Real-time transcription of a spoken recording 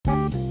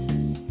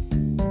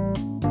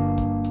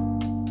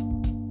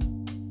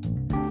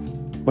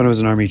When I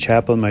was an Army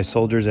chaplain, my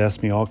soldiers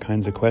asked me all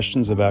kinds of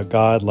questions about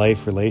God,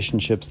 life,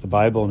 relationships, the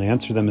Bible, and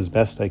answer them as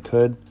best I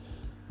could.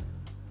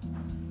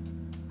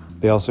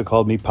 They also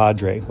called me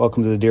Padre.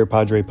 Welcome to the Dear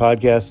Padre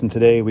podcast, and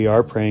today we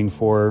are praying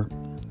for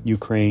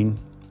Ukraine.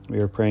 We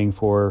are praying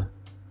for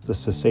the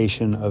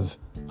cessation of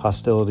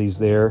hostilities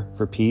there,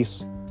 for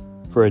peace,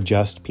 for a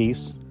just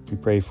peace. We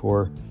pray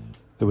for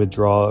the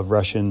withdrawal of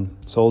Russian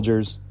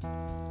soldiers,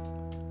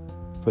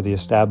 for the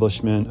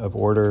establishment of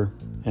order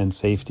and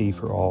safety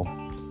for all.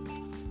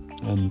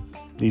 And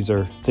these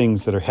are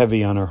things that are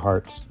heavy on our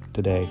hearts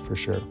today, for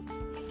sure.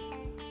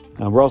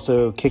 We're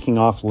also kicking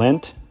off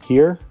Lent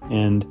here,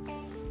 and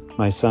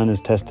my son is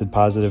tested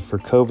positive for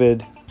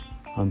COVID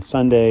on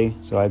Sunday,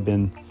 so I've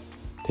been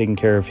taking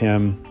care of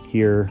him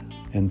here,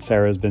 and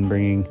Sarah's been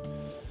bringing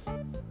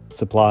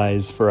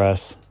supplies for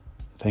us.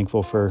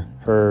 Thankful for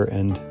her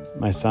and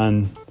my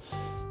son.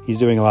 He's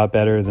doing a lot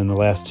better than the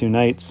last 2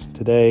 nights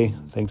today,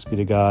 thanks be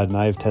to God, and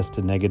I've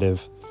tested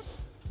negative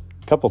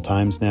a couple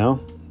times now,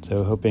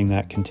 so hoping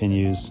that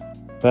continues.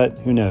 But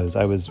who knows,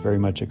 I was very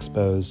much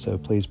exposed, so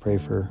please pray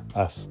for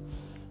us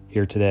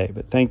here today.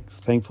 But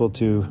thankful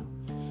to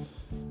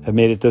have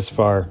made it this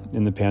far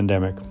in the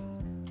pandemic.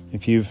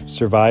 If you've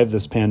survived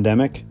this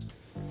pandemic,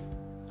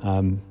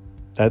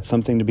 that's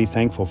something to be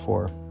thankful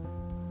for.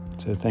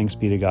 So thanks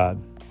be to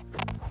God.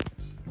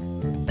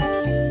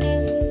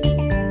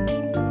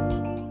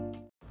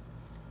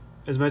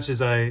 As much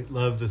as I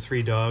love the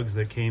 3 dogs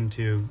that came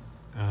to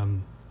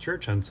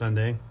church on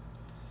Sunday,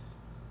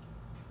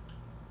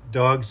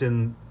 dogs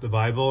in the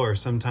Bible are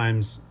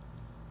sometimes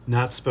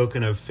not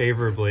spoken of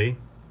favorably.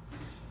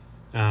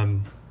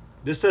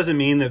 This doesn't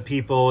mean that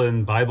people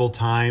in Bible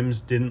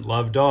times didn't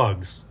love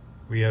dogs.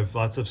 We have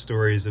lots of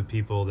stories of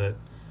people that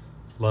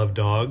love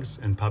dogs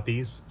and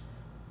puppies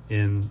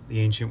in the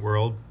ancient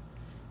world.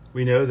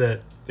 We know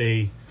that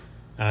they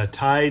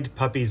tied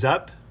puppies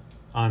up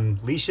on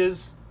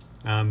leashes,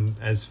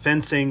 as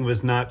fencing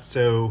was not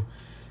so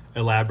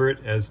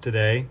elaborate as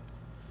today.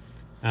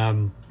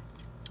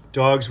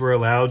 Dogs were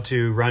allowed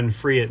to run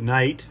free at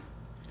night,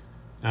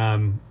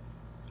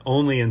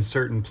 only in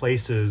certain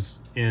places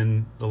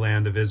in the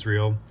land of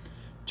Israel.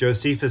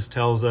 Josephus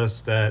tells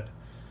us that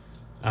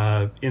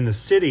in the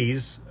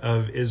cities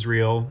of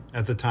Israel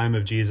at the time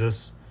of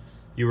Jesus,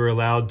 you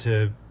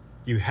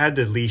had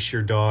to leash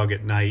your dog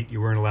at night. You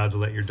weren't allowed to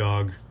let your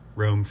dog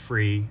roam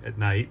free at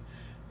night,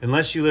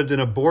 unless you lived in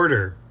a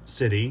border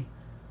city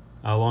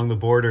along the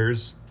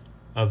borders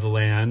of the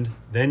land.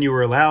 Then you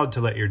were allowed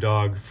to let your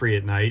dog free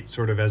at night,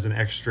 sort of as an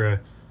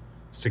extra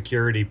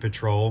security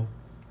patrol.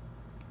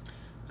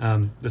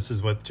 This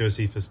is what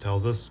Josephus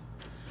tells us.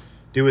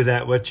 Do with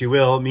that what you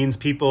will. It means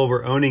people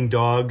were owning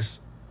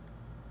dogs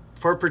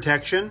for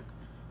protection,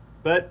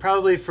 but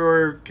probably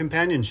for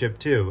companionship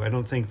too. I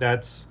don't think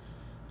that's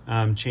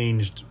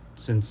changed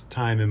since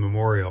time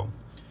immemorial.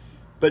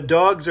 But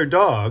dogs are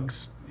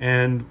dogs,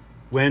 and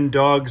when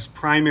dogs'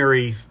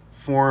 primary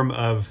form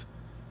of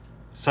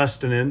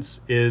sustenance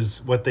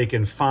is what they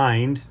can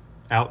find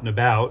out and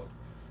about,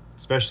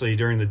 especially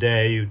during the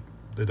day,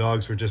 the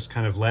dogs were just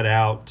kind of let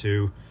out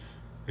to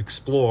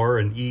explore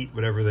and eat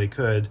whatever they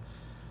could.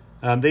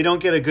 They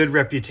don't get a good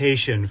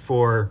reputation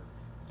for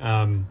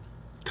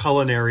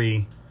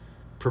culinary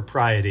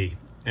propriety,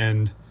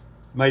 and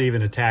might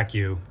even attack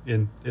you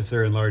if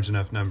they're in large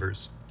enough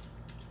numbers.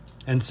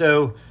 And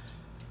so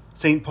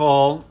St.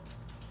 Paul,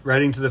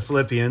 writing to the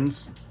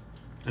Philippians,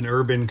 an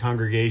urban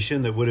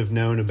congregation that would have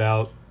known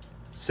about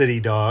city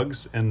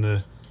dogs and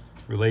the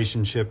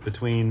relationship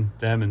between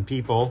them and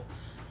people,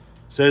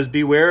 says,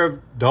 beware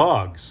of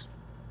dogs.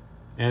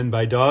 And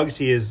by dogs,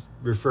 he is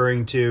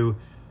referring to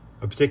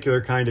a particular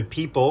kind of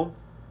people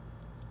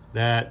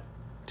that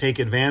take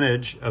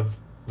advantage of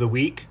the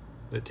weak,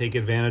 that take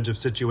advantage of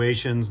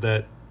situations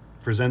that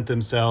present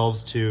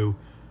themselves to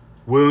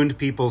wound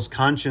people's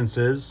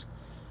consciences.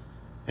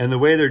 And the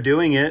way they're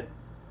doing it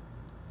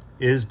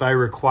is by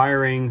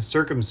requiring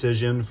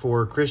circumcision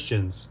for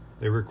Christians.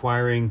 They're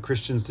requiring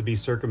Christians to be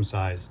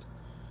circumcised.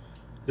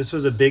 This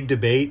was a big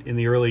debate in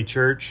the early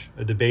church,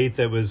 a debate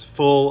that was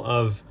full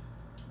of,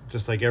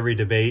 just like every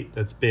debate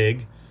that's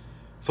big,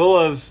 full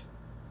of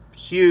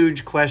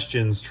huge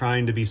questions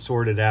trying to be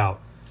sorted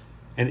out.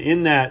 And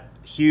in that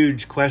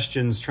huge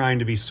questions trying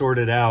to be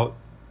sorted out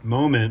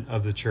moment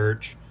of the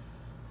church,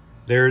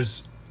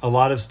 there's a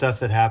lot of stuff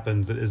that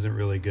happens that isn't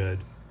really good.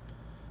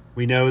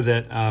 We know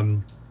that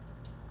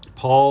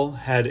Paul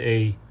had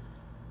a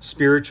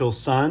spiritual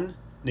son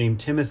named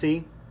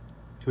Timothy,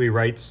 who he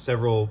writes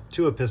 2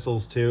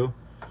 epistles to,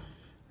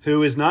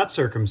 who is not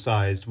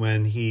circumcised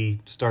when he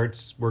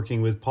starts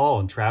working with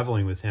Paul and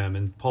traveling with him.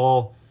 And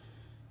Paul,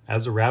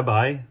 as a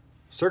rabbi,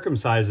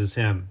 circumcises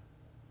him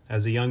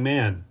as a young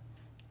man,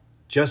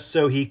 just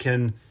so he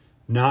can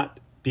not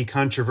be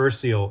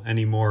controversial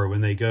anymore when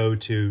they go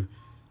to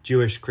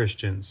Jewish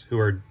Christians who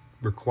are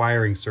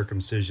requiring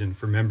circumcision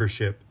for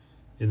membership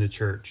in the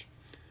church.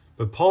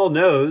 But Paul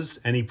knows,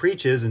 and he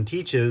preaches and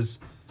teaches,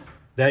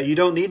 that you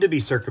don't need to be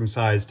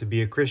circumcised to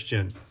be a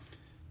Christian.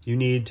 You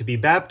need to be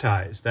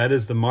baptized. That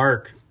is the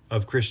mark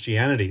of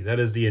Christianity. That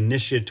is the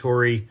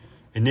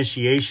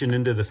initiation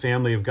into the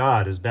family of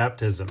God is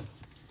baptism.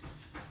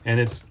 And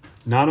it's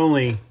not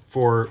only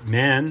for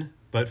men,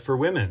 but for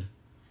women.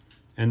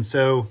 And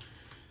so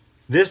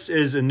this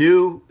is a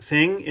new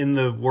thing in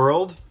the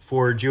world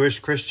for Jewish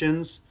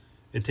Christians.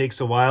 It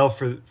takes a while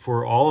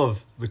for all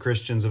of the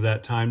Christians of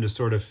that time to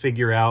sort of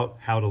figure out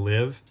how to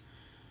live.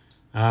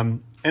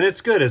 And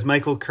it's good, as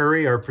Michael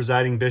Curry, our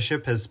presiding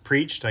bishop, has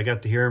preached. I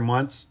got to hear him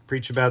once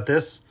preach about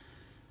this,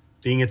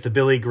 being at the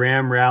Billy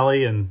Graham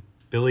rally, and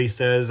Billy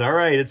says, all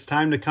right, it's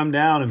time to come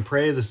down and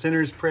pray the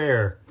sinner's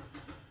prayer.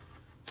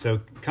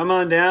 So come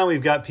on down.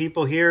 We've got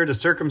people here to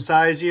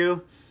circumcise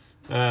you.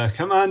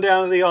 Come on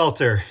down to the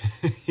altar,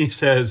 he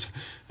says.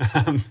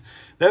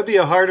 That'd be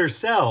a harder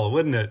sell,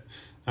 wouldn't it,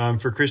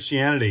 for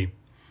Christianity?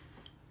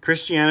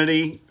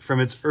 Christianity, from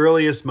its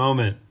earliest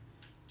moment,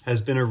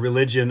 has been a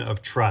religion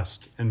of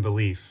trust and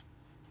belief,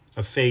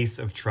 a faith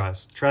of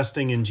trust,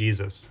 trusting in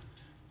Jesus,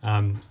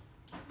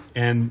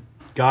 and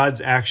God's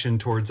action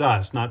towards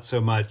us, not so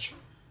much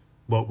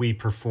what we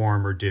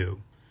perform or do.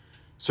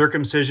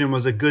 Circumcision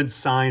was a good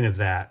sign of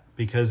that,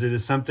 because it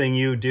is something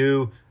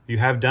you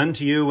have done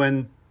to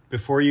you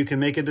before you can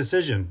make a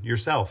decision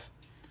yourself.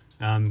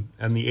 On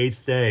the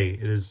 8th day,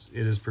 it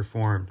is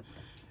performed.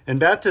 And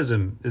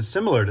baptism is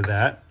similar to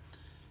that,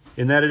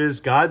 in that it is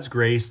God's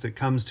grace that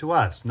comes to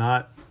us,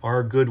 not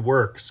our good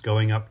works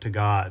going up to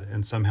God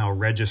and somehow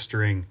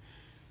registering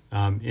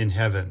in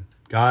heaven.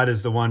 God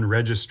is the one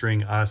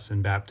registering us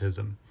in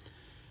baptism.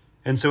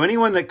 And so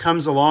anyone that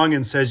comes along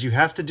and says you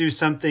have to do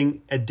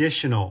something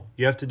additional,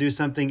 you have to do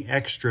something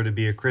extra to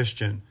be a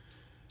Christian,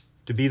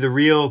 to be the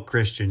real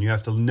Christian, you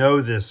have to know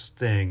this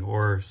thing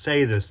or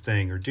say this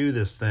thing or do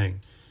this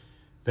thing,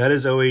 that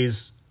is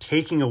always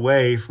taking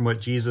away from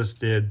what Jesus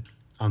did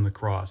on the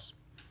cross.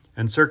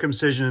 And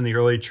circumcision in the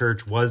early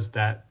church was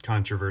that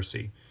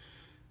controversy.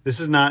 This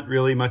is not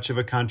really much of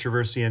a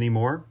controversy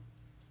anymore.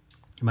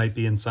 It might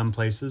be in some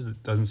places.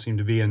 It doesn't seem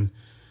to be in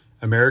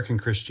American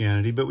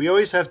Christianity. But we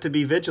always have to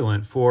be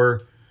vigilant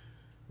for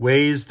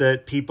ways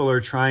that people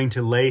are trying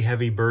to lay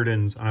heavy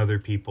burdens on other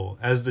people.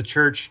 As the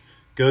church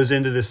goes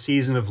into the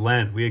season of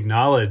Lent, we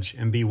acknowledge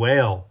and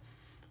bewail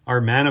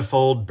our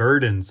manifold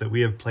burdens that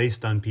we have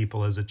placed on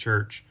people as a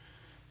church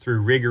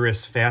through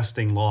rigorous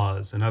fasting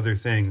laws and other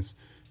things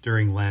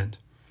during Lent.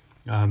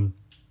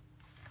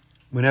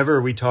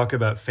 Whenever we talk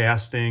about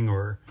fasting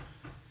or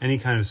any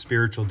kind of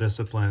spiritual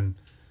discipline,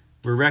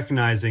 we're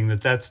recognizing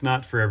that that's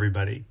not for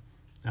everybody.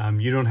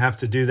 You don't have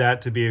to do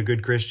that to be a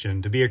good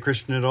Christian, to be a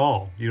Christian at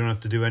all. You don't have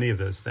to do any of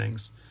those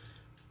things.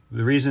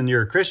 The reason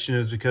you're a Christian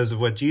is because of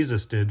what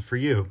Jesus did for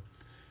you.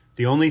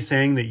 The only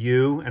thing that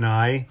you and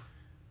I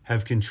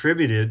have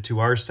contributed to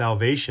our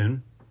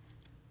salvation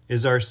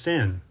is our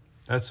sin.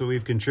 That's what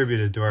we've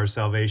contributed to our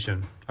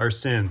salvation, our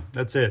sin.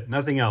 That's it,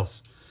 nothing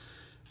else.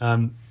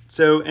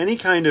 So any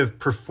kind of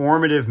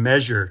performative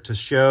measure to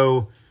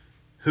show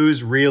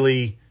who's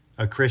really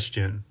a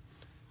Christian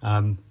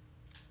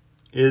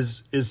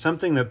is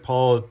something that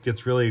Paul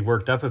gets really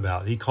worked up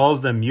about. He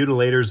calls them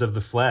mutilators of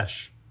the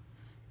flesh.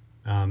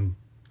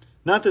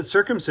 Not that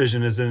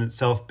circumcision is in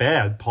itself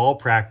bad. Paul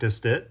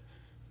practiced it,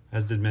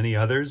 as did many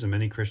others, and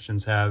many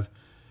Christians have.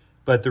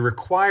 But the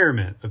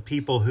requirement of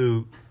people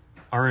who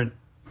aren't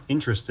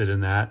interested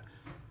in that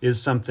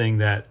is something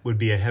that would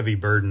be a heavy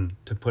burden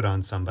to put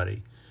on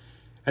somebody.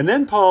 And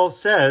then Paul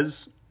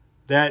says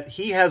that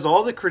he has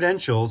all the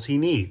credentials he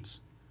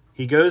needs.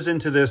 He goes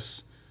into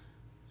this,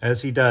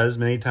 as he does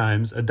many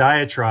times, a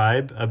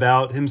diatribe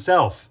about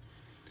himself.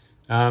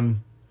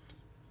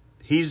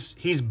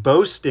 He's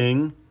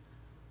boasting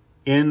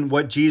in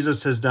what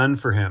Jesus has done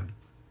for him.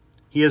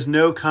 He has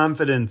no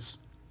confidence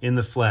in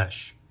the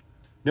flesh.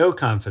 No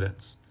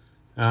confidence.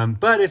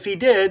 But if he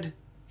did,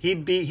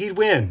 he'd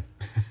win.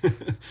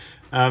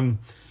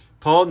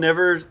 Paul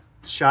never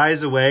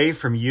shies away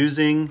from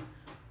using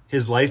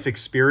his life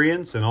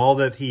experience and all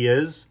that he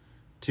is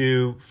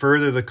to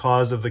further the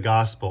cause of the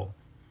gospel.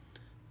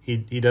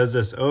 He does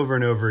this over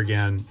and over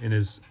again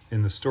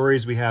in the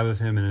stories we have of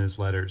him and in his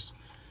letters.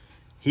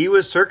 He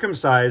was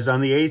circumcised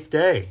on the 8th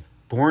day,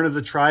 born of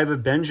the tribe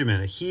of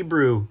Benjamin, a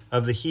Hebrew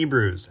of the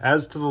Hebrews,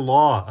 as to the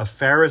law, a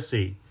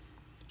Pharisee,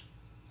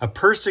 a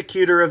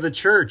persecutor of the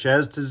church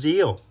as to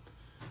zeal,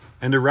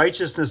 and a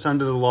righteousness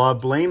under the law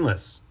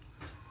blameless.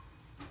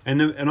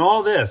 And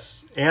all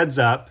this adds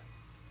up,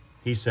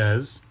 he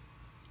says,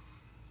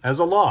 as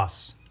a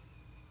loss.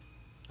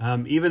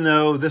 Even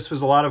though this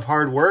was a lot of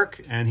hard work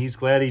and he's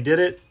glad he did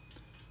it,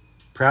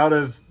 proud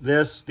of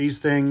these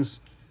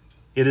things,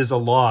 it is a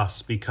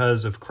loss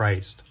because of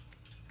Christ.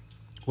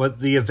 What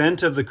the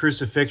event of the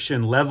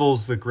crucifixion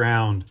levels the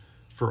ground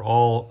for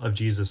all of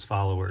Jesus'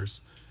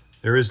 followers.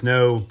 There is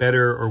no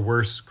better or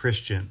worse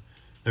Christian.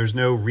 There's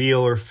no real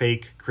or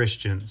fake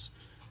Christians.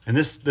 And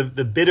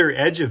the bitter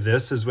edge of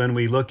this is when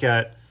we look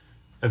at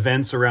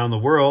events around the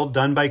world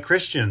done by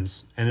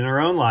Christians and in our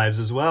own lives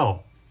as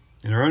well,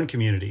 in our own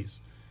communities.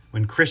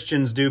 When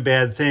Christians do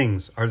bad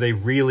things, are they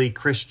really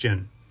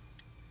Christian?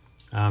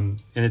 And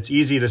it's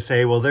easy to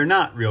say, well, they're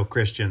not real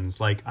Christians,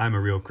 like I'm a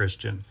real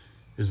Christian.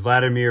 Is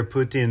Vladimir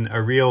Putin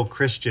a real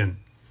Christian,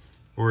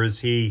 or is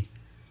he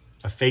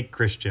a fake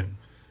Christian?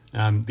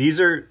 These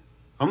are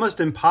almost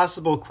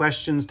impossible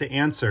questions to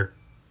answer.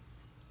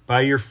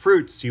 By your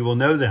fruits you will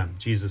know them,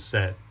 Jesus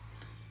said.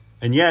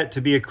 And yet, to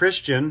be a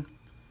Christian,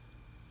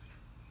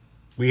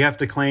 we have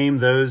to claim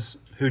those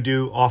who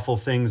do awful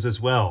things as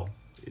well.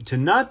 To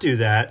not do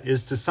that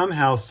is to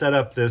somehow set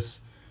up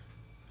this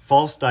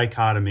false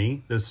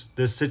dichotomy,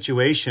 this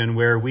situation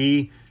where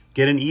we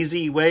get an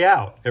easy way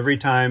out every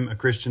time a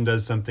Christian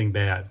does something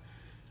bad.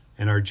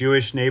 And our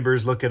Jewish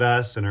neighbors look at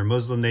us, and our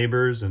Muslim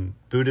neighbors and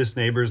Buddhist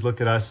neighbors look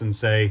at us and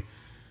say,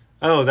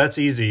 oh, that's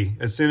easy.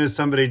 As soon as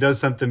somebody does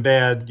something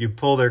bad, you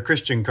pull their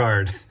Christian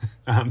card.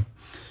 And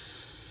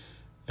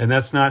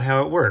that's not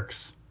how it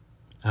works.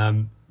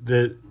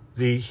 The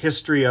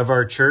history of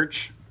our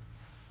church,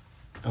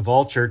 of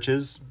all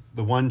churches,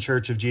 the one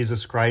church of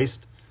Jesus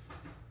Christ,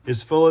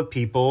 is full of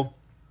people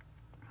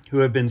who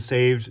have been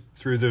saved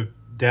through the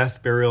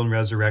death, burial, and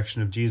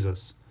resurrection of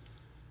Jesus.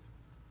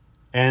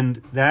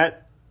 And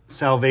that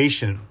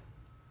salvation,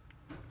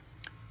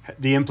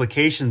 the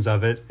implications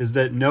of it is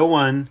that no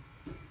one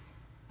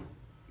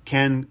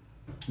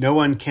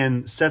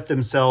can set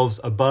themselves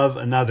above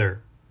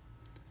another,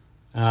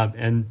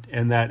 and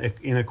that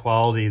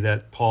inequality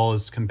that Paul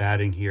is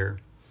combating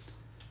here.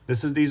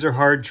 These are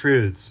hard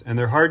truths, and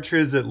they're hard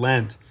truths at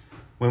Lent,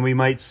 when we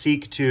might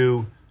seek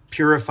to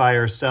purify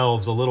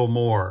ourselves a little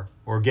more,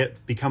 or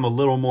become a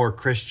little more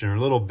Christian, or a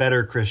little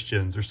better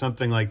Christians, or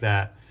something like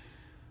that.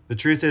 The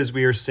truth is,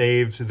 we are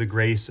saved through the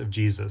grace of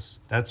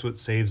Jesus. That's what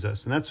saves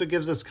us, and that's what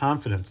gives us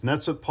confidence, and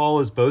that's what Paul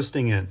is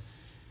boasting in.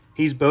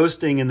 He's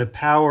boasting in the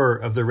power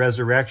of the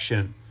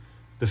resurrection,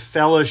 the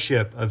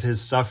fellowship of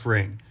his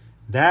suffering.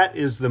 That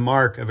is the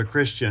mark of a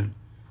Christian,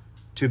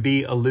 to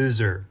be a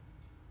loser,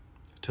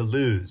 to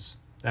lose.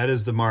 That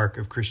is the mark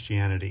of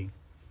Christianity.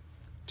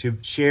 To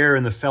share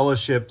in the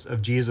fellowships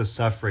of Jesus'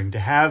 suffering, to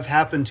have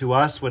happen to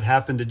us what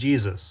happened to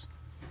Jesus.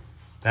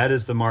 That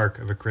is the mark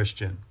of a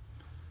Christian.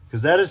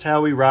 Because that is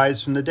how we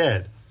rise from the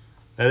dead.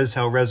 That is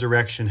how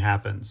resurrection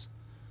happens.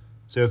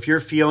 So if you're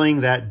feeling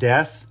that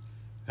death,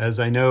 as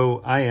I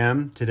know I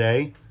am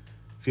today,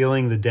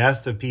 feeling the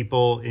death of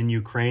people in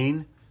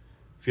Ukraine,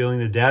 feeling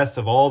the death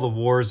of all the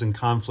wars and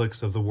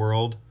conflicts of the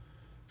world,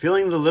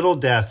 feeling the little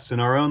deaths in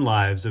our own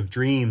lives of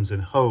dreams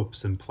and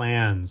hopes and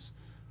plans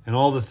and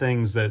all the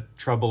things that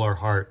trouble our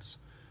hearts,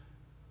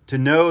 to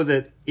know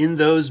that in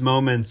those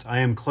moments I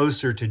am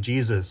closer to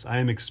Jesus, I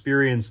am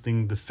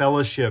experiencing the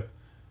fellowship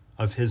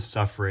of his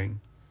suffering.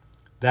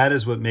 That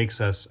is what makes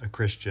us a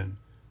Christian,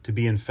 to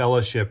be in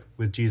fellowship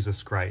with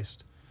Jesus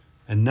Christ.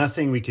 And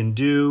nothing we can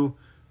do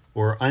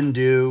or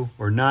undo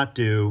or not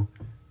do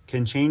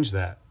can change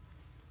that.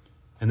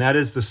 And that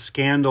is the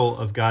scandal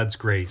of God's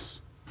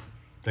grace,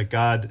 that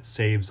God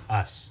saves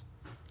us,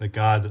 that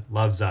God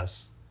loves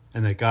us,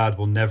 and that God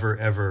will never,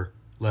 ever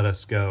let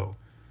us go.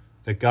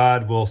 That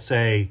God will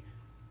say,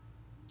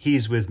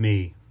 he's with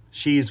me,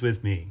 she's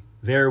with me,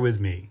 they're with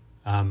me.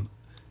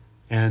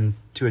 And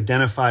to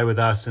identify with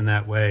us in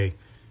that way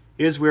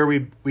is where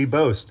we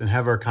boast and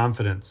have our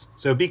confidence.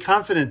 So be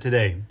confident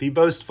today. Be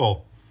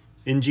boastful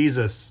in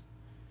Jesus,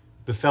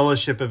 the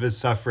fellowship of his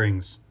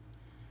sufferings,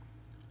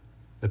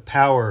 the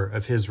power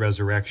of his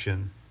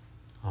resurrection.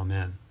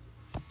 Amen.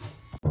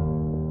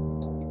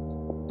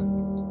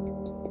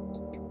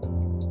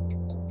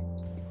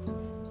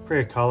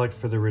 Pray a collect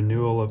for the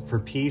renewal for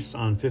peace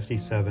on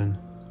 57.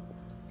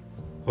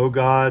 O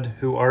God,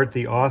 who art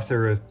the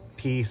author of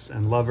peace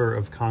and lover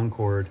of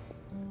concord,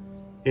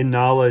 in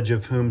knowledge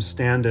of whom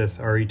standeth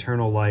our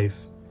eternal life,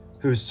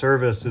 whose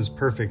service is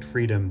perfect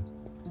freedom,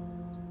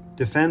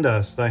 defend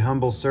us, thy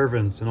humble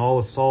servants, in all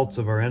assaults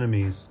of our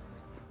enemies,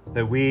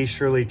 that we,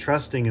 surely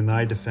trusting in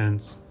thy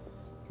defense,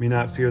 may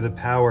not fear the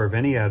power of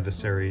any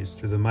adversaries,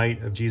 through the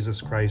might of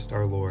Jesus Christ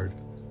our Lord.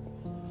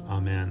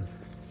 Amen.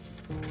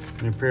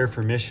 And a prayer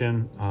for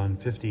mission on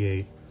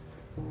 58.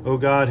 O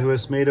God, who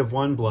hast made of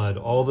one blood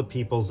all the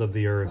peoples of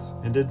the earth,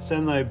 and did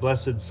send thy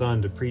blessed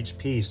Son to preach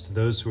peace to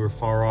those who are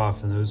far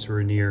off and those who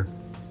are near,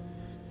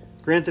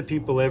 grant that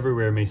people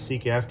everywhere may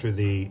seek after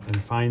thee and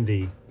find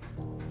thee.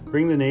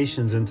 Bring the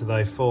nations into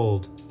thy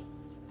fold.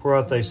 Pour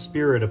out thy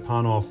Spirit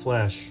upon all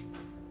flesh,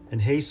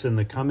 and hasten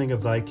the coming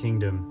of thy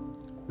kingdom.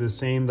 The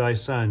same thy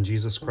Son,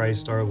 Jesus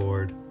Christ our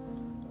Lord.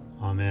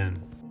 Amen.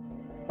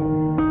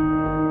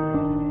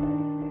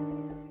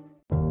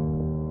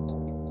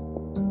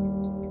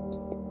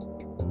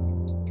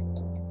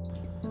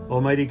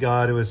 Almighty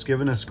God, who hast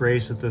given us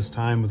grace at this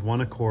time with one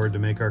accord to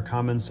make our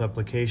common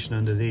supplication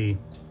unto thee,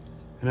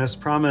 and hast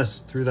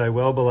promised through thy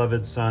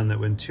well-beloved Son that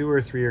when 2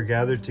 or 3 are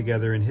gathered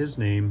together in his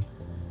name,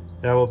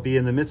 thou wilt be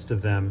in the midst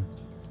of them.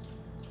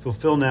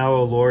 Fulfill now,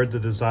 O Lord, the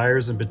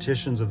desires and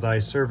petitions of thy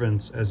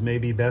servants as may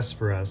be best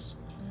for us,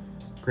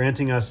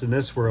 granting us in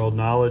this world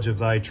knowledge of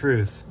thy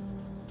truth,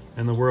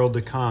 and the world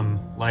to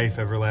come life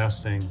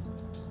everlasting.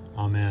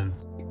 Amen.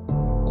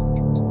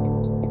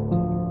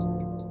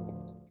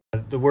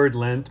 The word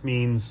Lent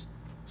means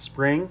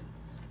spring.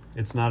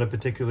 It's not a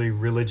particularly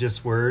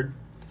religious word.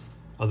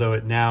 although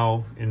it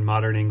now in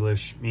modern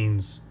English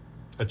means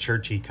a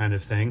churchy kind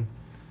of thing,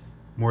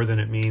 more than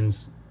it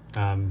means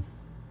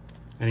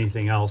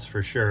anything else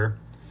for sure.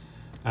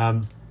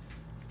 And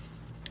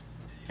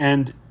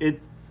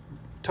it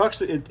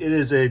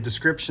is a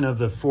description of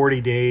the 40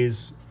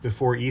 days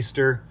before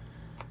Easter.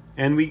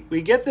 And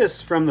we get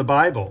this from the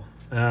Bible.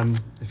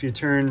 If you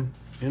turn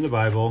in the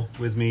Bible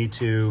with me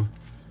to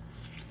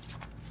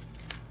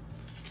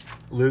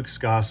Luke's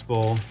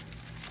Gospel,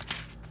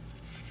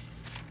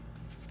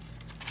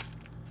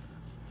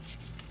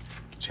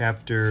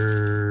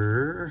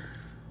 chapter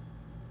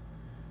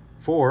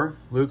 4,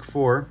 Luke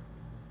 4,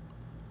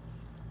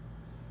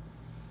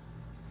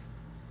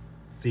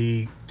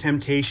 the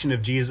temptation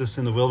of Jesus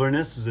in the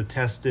wilderness is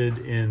attested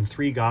in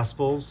 3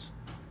 Gospels.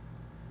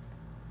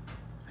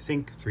 I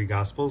think 3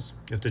 Gospels.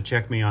 You have to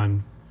check me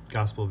on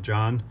Gospel of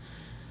John.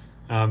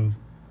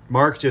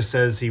 Mark just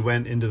says he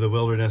went into the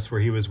wilderness where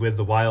he was with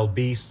the wild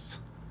beasts.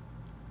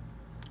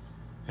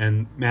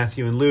 And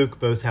Matthew and Luke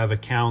both have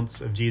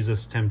accounts of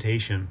Jesus'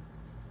 temptation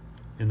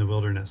in the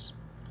wilderness.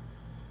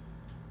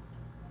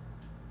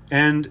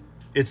 And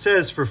it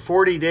says for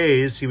 40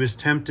 days he was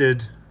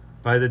tempted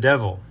by the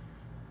devil.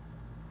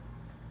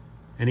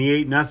 And he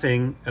ate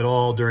nothing at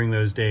all during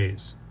those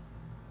days.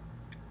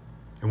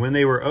 And when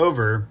they were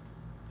over,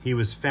 he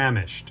was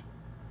famished.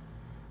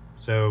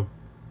 So,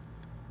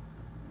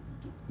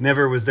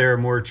 never was there a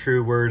more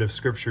true word of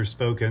Scripture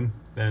spoken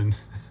than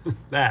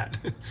that.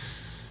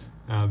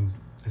 I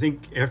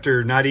think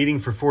after not eating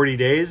for 40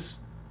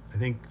 days, I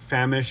think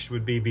famished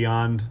would be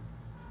beyond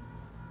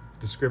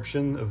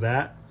description of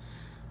that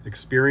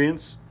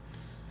experience.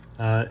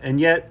 And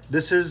yet,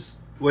 this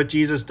is what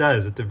Jesus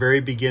does at the very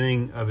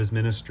beginning of his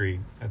ministry,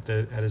 at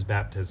his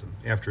baptism,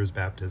 after his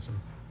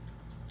baptism.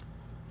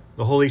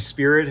 The Holy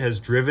Spirit has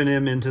driven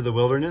him into the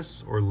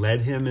wilderness, or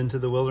led him into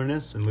the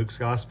wilderness in Luke's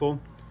Gospel.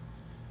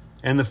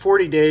 And the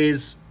 40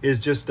 days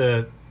is just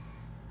a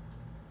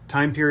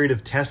time period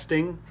of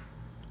testing.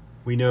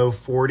 We know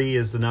 40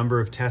 is the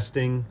number of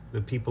testing.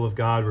 The people of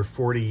God were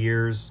 40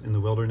 years in the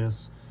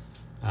wilderness.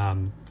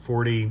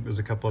 40, there's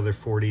a couple other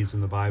 40s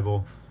in the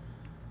Bible.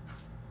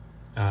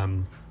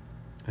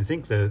 I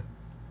think the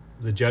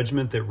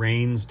judgment that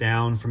rains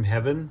down from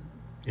heaven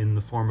in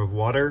the form of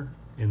water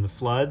in the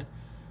flood,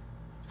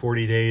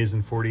 40 days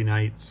and 40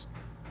 nights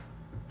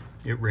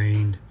it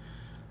rained.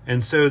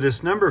 And so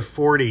this number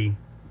 40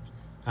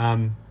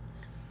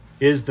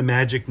 is the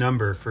magic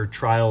number for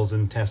trials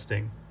and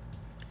testing.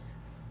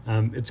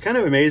 It's kind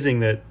of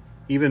amazing that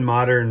even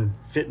modern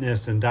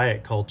fitness and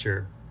diet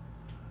culture,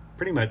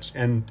 pretty much,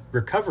 and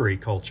recovery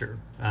culture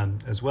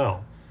as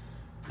well,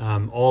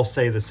 all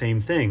say the same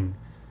thing,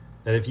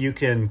 that if you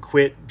can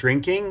quit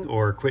drinking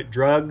or quit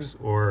drugs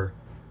or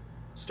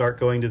start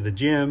going to the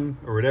gym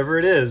or whatever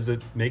it is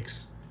that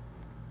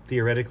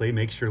theoretically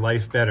makes your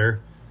life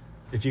better,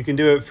 if you can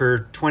do it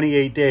for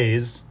 28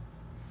 days,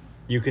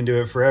 you can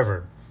do it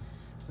forever.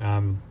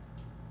 And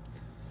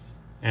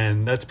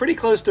that's pretty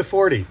close to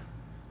 40.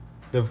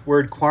 The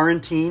word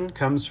quarantine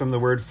comes from the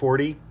word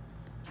 40.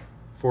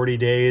 40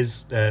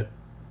 days that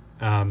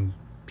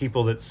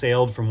people that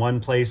sailed from one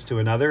place to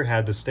another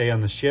had to stay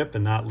on the ship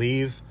and not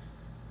leave,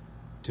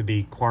 to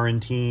be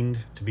quarantined,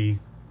 to be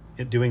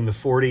doing the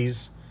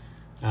 40s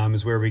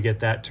is where we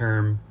get that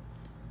term,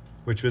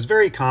 which was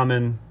very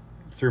common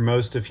through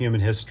most of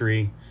human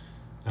history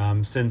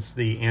since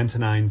the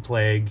Antonine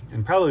Plague,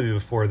 and probably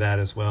before that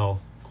as well.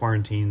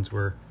 Quarantines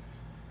were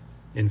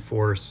in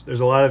force.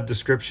 There's a lot of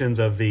descriptions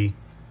of the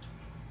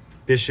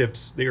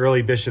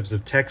early bishops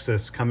of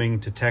Texas coming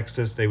to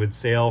Texas. They would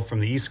sail from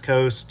the East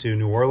Coast to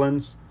New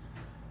Orleans,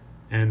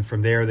 and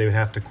from there they would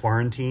have to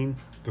quarantine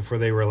before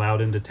they were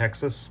allowed into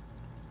Texas,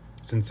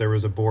 since there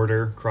was a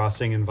border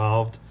crossing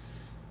involved,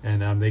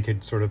 and they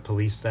could sort of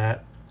police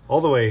that. All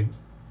the way,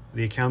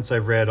 the accounts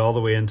I've read, all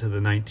the way into the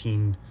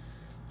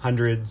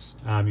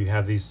 1900s, you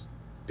have these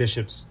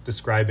bishops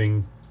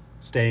describing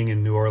staying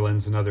in New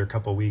Orleans another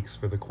couple weeks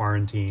for the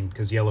quarantine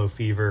because yellow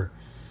fever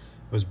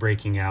was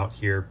breaking out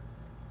here.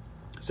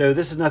 So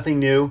this is nothing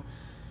new,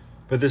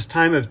 but this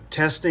time of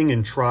testing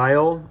and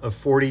trial of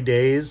 40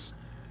 days,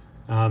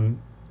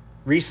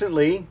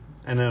 recently,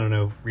 and I don't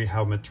know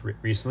how much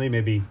recently,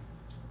 maybe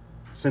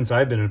since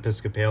I've been an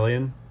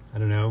Episcopalian, I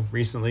don't know,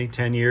 recently,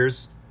 10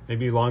 years,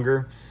 maybe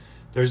longer,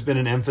 there's been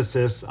an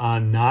emphasis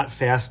on not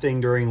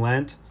fasting during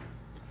Lent,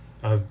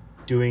 of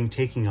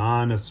taking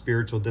on a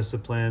spiritual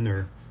discipline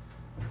or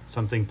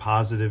something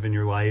positive in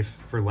your life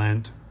for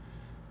Lent.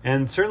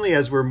 And certainly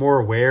as we're more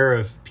aware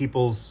of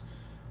people's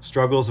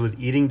struggles with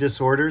eating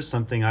disorders,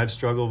 something I've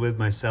struggled with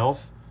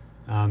myself,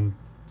 that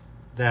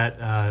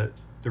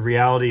the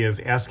reality of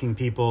asking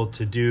people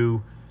to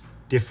do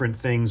different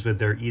things with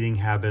their eating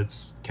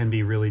habits can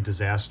be really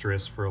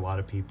disastrous for a lot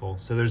of people.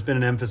 So there's been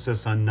an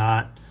emphasis on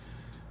not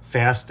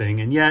fasting.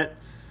 And yet,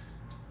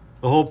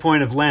 the whole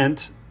point of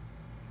Lent,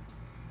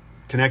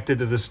 connected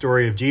to the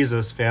story of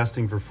Jesus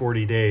fasting for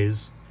 40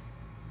 days,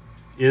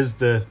 is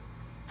the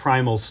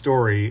primal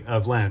story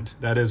of Lent.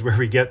 That is where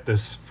we get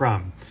this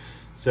from.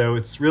 So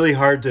it's really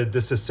hard to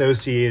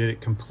disassociate it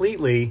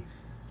completely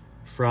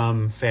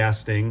from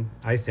fasting,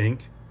 I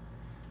think,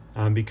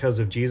 because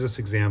of Jesus'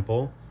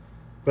 example.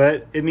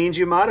 But it means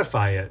you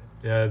modify it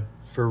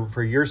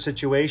for your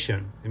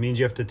situation. It means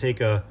you have to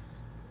take a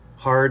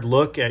hard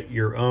look at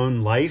your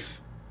own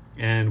life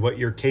and what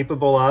you're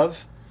capable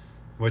of,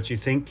 what you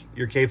think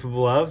you're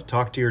capable of.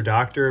 Talk to your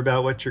doctor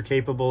about what you're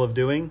capable of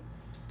doing,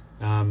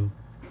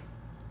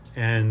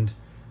 and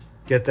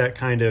get that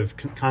kind of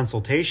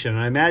consultation.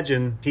 And I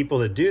imagine people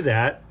that do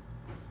that,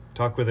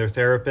 talk with their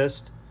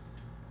therapist,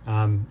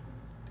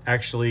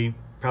 actually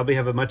probably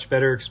have a much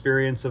better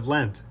experience of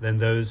Lent than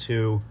those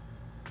who,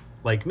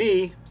 like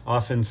me,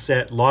 often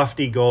set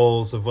lofty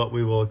goals of what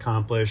we will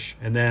accomplish,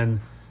 and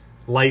then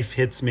life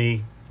hits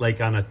me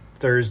like on a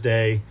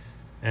Thursday,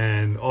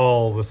 and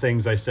all the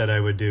things I said I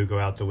would do go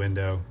out the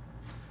window.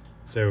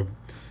 So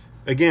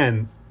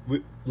again,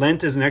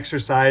 Lent is an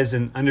exercise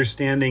in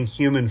understanding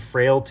human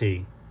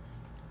frailty.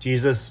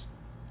 Jesus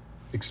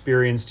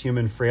experienced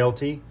human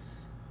frailty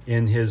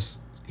in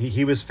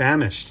he was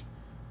famished.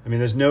 I mean,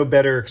 there's no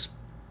better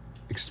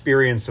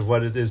experience of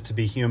what it is to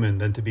be human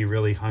than to be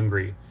really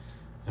hungry.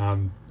 I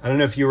don't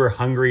know if you were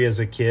hungry as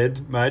a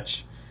kid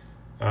much.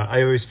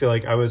 I always feel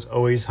like I was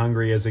always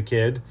hungry as a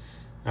kid.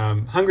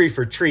 Hungry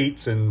for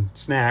treats and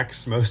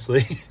snacks,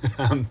 mostly.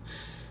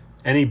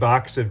 Any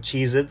box of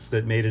Cheez-Its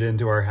that made it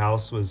into our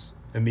house was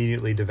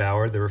immediately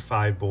devoured. There were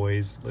 5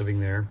 boys living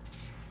there.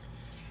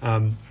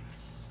 And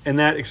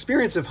that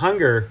experience of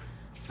hunger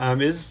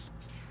is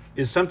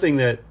something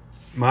that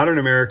modern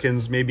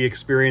Americans maybe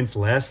experience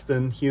less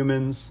than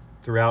humans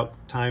throughout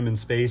time and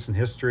space and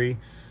history,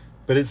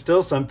 but it's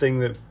still something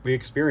that we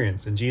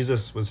experience. And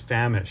Jesus was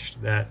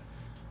famished, that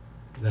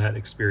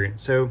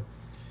experience. So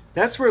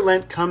that's where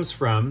Lent comes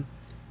from.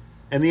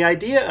 And the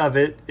idea of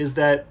it is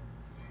that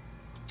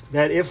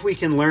if we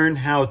can learn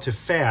how to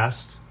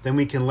fast, then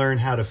we can learn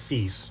how to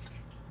feast.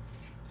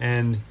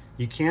 And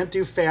you can't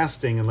do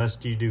fasting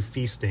unless you do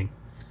feasting.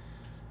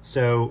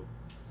 So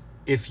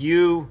if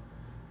you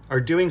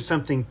are doing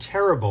something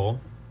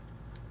terrible,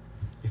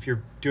 if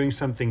you're doing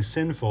something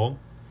sinful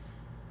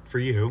for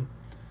you,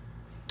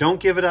 don't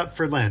give it up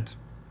for Lent.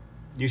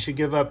 You should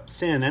give up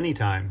sin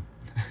anytime,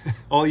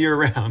 all year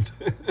round.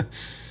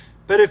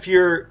 But if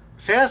you're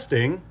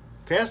fasting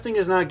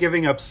is not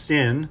giving up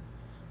sin.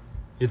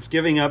 It's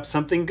giving up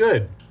something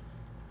good.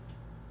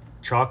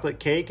 Chocolate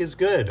cake is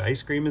good.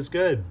 Ice cream is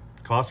good.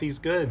 Coffee's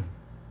good.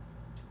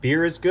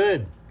 Beer is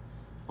good.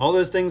 All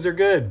those things are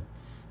good.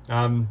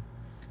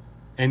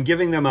 And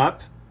giving them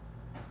up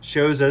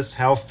shows us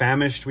how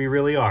famished we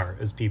really are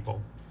as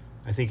people.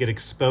 I think it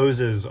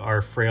exposes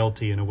our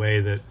frailty in a way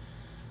that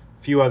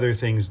few other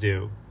things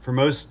do. For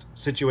most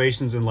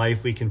situations in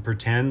life, we can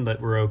pretend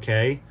that we're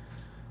okay,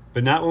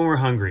 but not when we're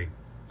hungry.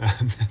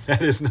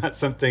 That is not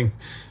something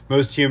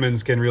most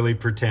humans can really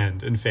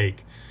pretend and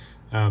fake.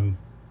 And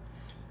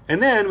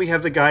then we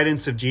have the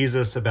guidance of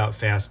Jesus about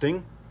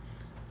fasting,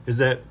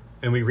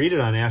 and we read it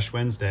on Ash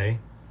Wednesday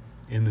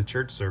in the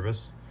church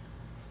service.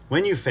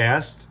 When you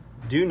fast,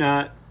 do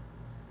not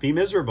be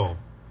miserable.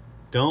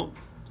 Don't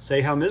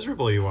say how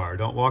miserable you are.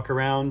 Don't walk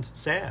around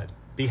sad.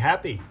 Be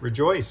happy.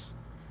 Rejoice.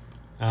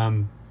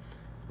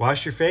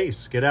 Wash your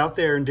face. Get out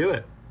there and do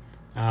it.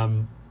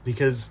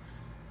 Because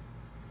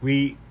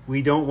we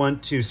don't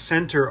want to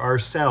center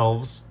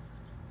ourselves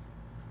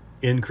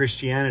in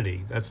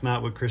Christianity. That's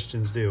not what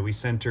Christians do. We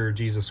center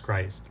Jesus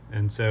Christ.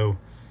 And so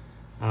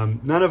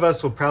none of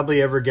us will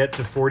probably ever get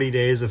to 40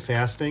 days of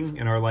fasting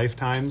in our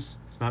lifetimes.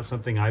 It's not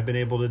something I've been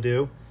able to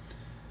do.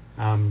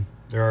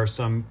 There are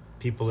some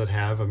people that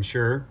have, I'm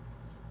sure.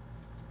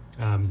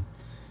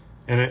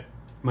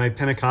 My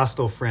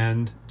Pentecostal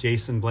friend,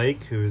 Jason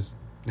Blake, who is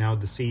now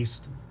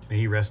deceased, may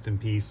he rest in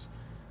peace,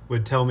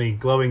 would tell me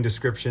glowing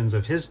descriptions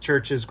of his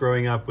churches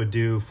growing up would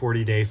do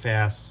 40-day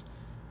fasts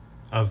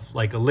of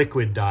like a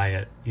liquid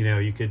diet. You know,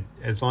 you could,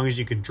 as long as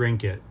you could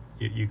drink it,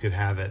 you could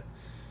have it.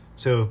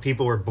 So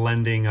people were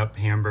blending up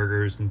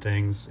hamburgers and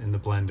things in the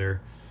blender,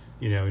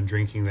 and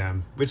drinking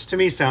them, which to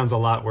me sounds a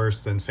lot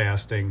worse than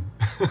fasting.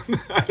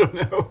 I don't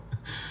know.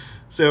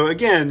 So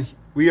again,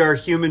 we are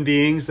human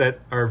beings that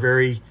are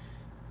very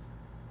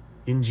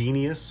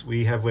ingenious.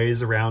 We have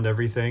ways around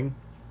everything.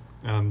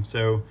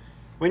 So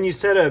when you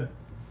set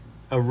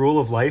a rule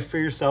of life for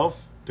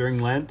yourself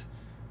during Lent,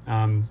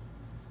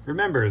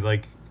 remember,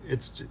 like,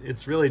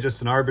 it's really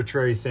just an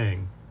arbitrary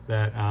thing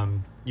that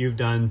you've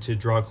done to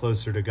draw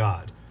closer to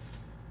God.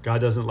 God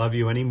doesn't love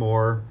you any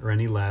more or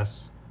any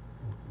less,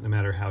 no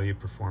matter how you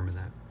perform in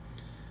that.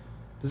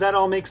 Does that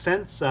all make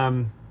sense?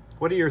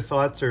 What are your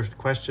thoughts or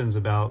questions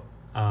about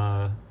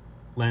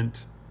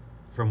Lent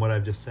from what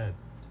I've just said?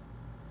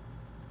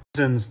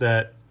 Reasons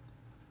that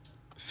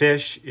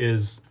fish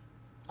is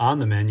on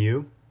the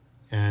menu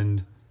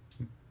and,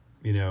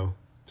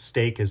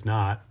 steak is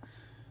not.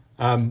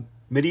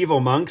 Medieval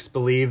monks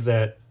believed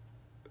that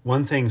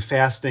one thing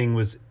fasting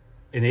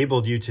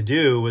enabled you to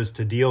do was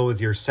to deal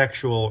with your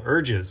sexual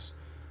urges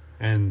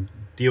and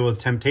deal with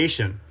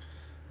temptation.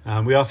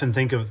 We often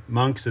think of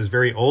monks as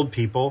very old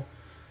people,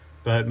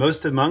 but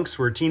most of monks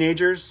were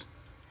teenagers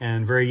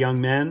and very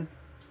young men.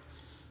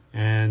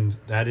 And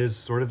that is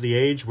sort of the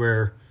age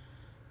where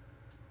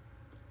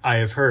I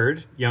have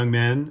heard young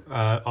men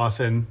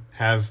often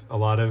have a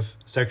lot of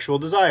sexual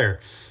desire.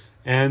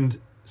 And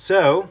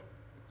so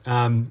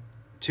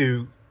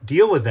to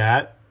deal with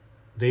that,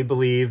 they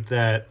believed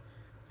that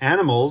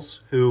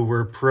animals who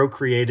were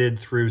procreated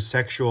through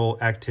sexual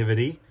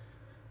activity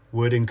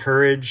would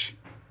encourage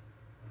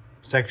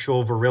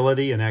sexual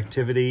virility and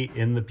activity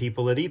in the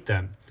people that eat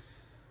them.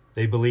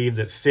 They believed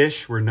that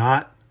fish were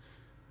not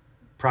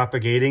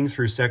propagating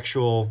through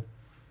sexual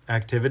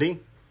activity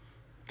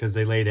because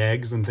they laid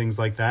eggs and things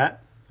like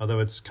that, although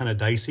it's kind of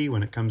dicey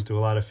when it comes to a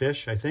lot of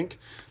fish, I think,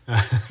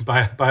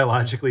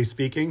 biologically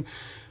speaking,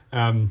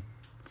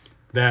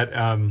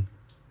 that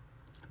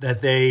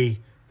they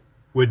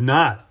would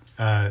not,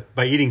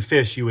 by eating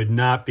fish, you would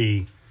not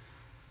be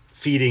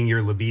feeding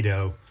your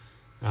libido,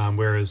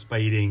 whereas by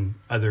eating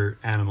other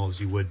animals,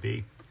 you would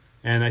be.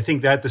 And I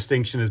think that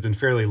distinction has been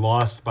fairly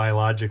lost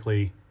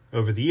biologically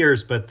over the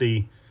years, but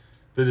the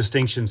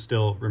distinction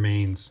still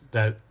remains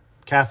that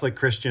Catholic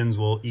Christians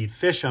will eat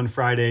fish on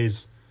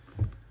Fridays,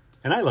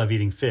 and I love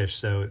eating fish,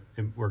 so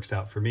it works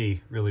out for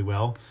me really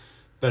well.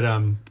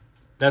 But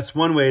that's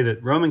one way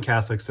that Roman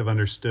Catholics have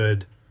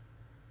understood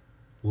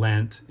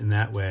Lent in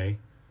that way.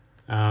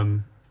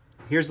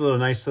 Here's a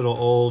nice little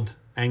old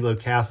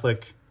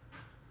Anglo-Catholic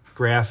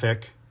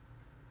graphic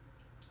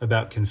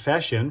about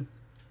confession.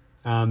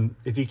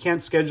 If you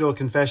can't schedule a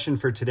confession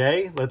for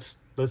today, let's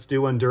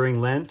do one during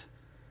Lent.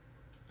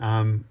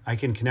 I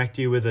can connect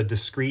you with a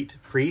discreet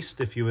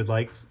priest if you would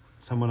like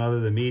someone other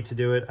than me to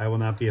do it. I will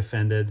not be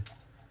offended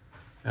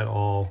at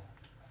all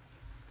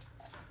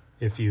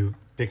if you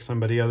pick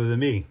somebody other than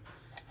me.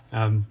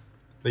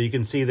 But you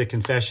can see the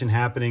confession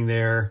happening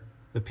there.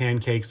 The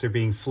pancakes are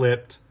being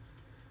flipped.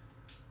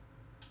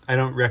 I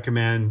don't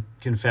recommend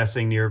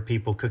confessing near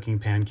people cooking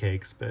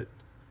pancakes, but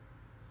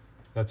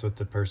that's what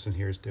the person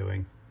here is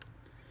doing.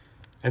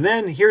 And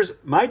then here's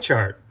my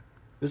chart.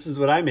 This is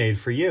what I made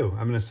for you.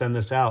 I'm going to send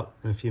this out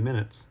in a few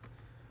minutes.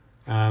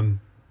 The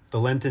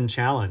Lenten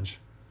Challenge,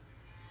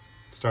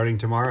 starting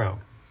tomorrow.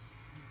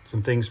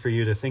 Some things for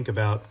you to think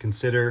about,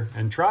 consider,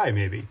 and try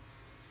maybe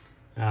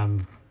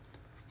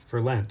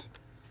for Lent.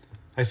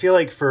 I feel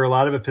like for a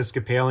lot of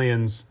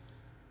Episcopalians,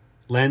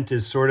 Lent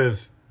is sort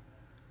of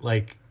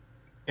like,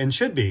 and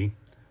should be,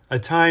 a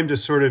time to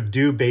sort of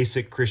do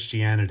basic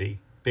Christianity,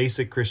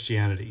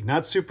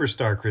 not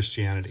superstar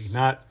Christianity,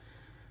 not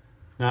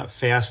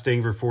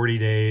fasting for 40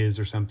 days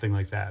or something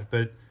like that,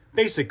 but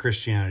basic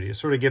Christianity, to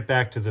sort of get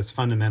back to the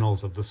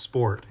fundamentals of the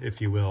sport,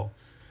 if you will.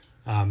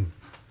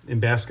 In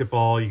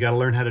basketball, you got to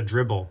learn how to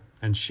dribble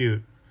and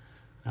shoot.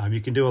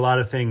 You can do a lot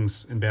of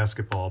things in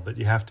basketball, but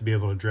you have to be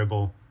able to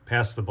dribble,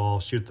 pass the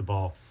ball, shoot the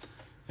ball.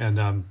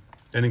 And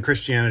in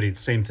Christianity, the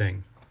same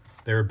thing.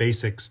 There are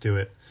basics to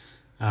it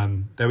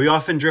that we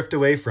often drift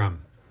away from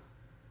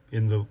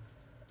in the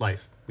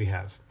life we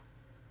have.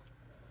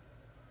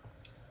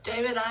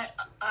 David,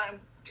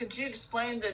 could you explain the